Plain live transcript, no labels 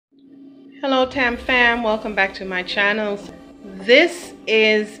Hello Tam fam, welcome back to my channel. This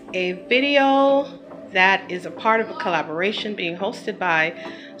is a video that is a part of a collaboration being hosted by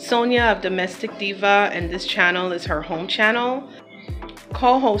Sonia of Domestic Diva, and this channel is her home channel,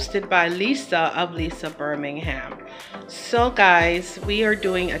 co-hosted by Lisa of Lisa Birmingham. So guys, we are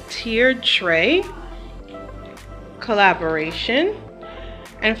doing a tiered tray collaboration.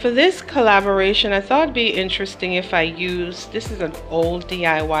 And for this collaboration, I thought it'd be interesting if I use, this is an old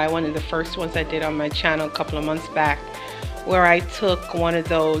DIY, one of the first ones I did on my channel a couple of months back, where I took one of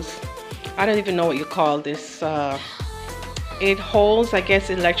those, I don't even know what you call this, it holds, I guess,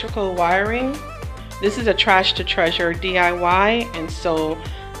 electrical wiring. This is a trash to treasure DIY, and so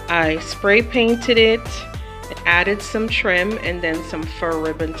I spray painted it, added some trim, and then some fur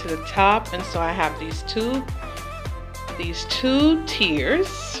ribbon to the top. And so I have these two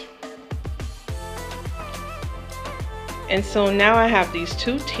tiers, and so now I have these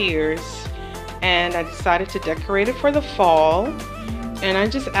two tiers, and I decided to decorate it for the fall. And I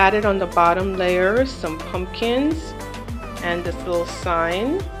just added on the bottom layer some pumpkins and this little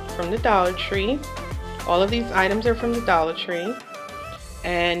sign from the Dollar Tree. All of these items are from the Dollar Tree,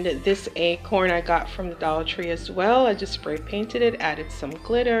 and this acorn I got from the Dollar Tree as well. I just spray painted it, added some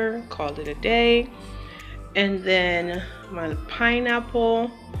glitter, called it a day. And then my pineapple,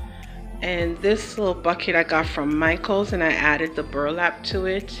 and this little bucket I got from Michael's, and I added the burlap to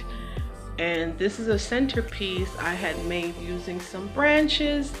it. And this is a centerpiece I had made using some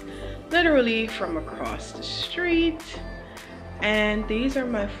branches literally from across the street. And these are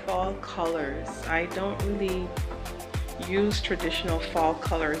my fall colors. I don't really use traditional fall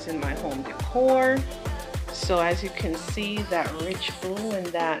colors in my home decor. So as you can see, that rich blue and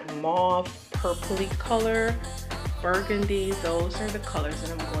that mauve purpley color, burgundy, those are the colors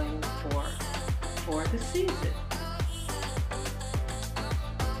that I'm going for the season.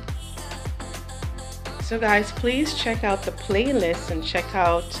 So guys, please check out the playlist and check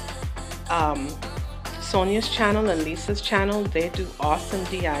out Sonia's channel and Lisa's channel. They do awesome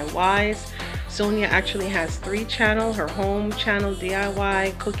DIYs. Sonia actually has 3 channels, her home channel,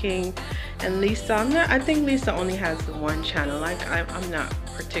 DIY, cooking, and Lisa, I think Lisa only has the 1 channel. I'm not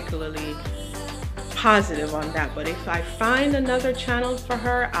particularly positive on that, but if I find another channel for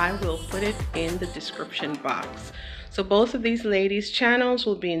her, I will put it in the description box. So both of these ladies' channels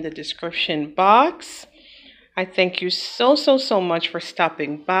will be in the description box. I thank you so much for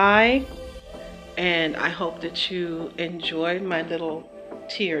stopping by, and I hope that you enjoyed my little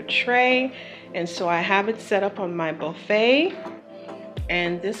tiered tray. And so I have it set up on my buffet,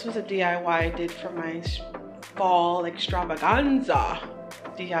 and this was a DIY I did for my fall extravaganza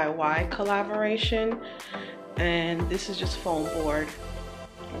DIY collaboration. And this is just foam board,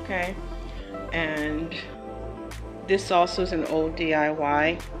 okay? And this also is an old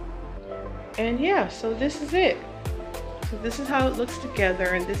DIY. And yeah, so this is it. So this is how it looks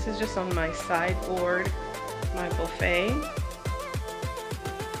together, and this is just on my sideboard, my buffet.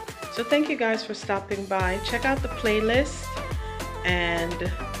 So thank you guys for stopping by. Check out the playlist,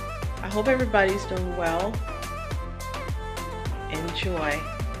 and I hope everybody's doing well. Enjoy.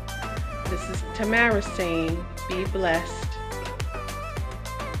 This is Tamara saying, be blessed.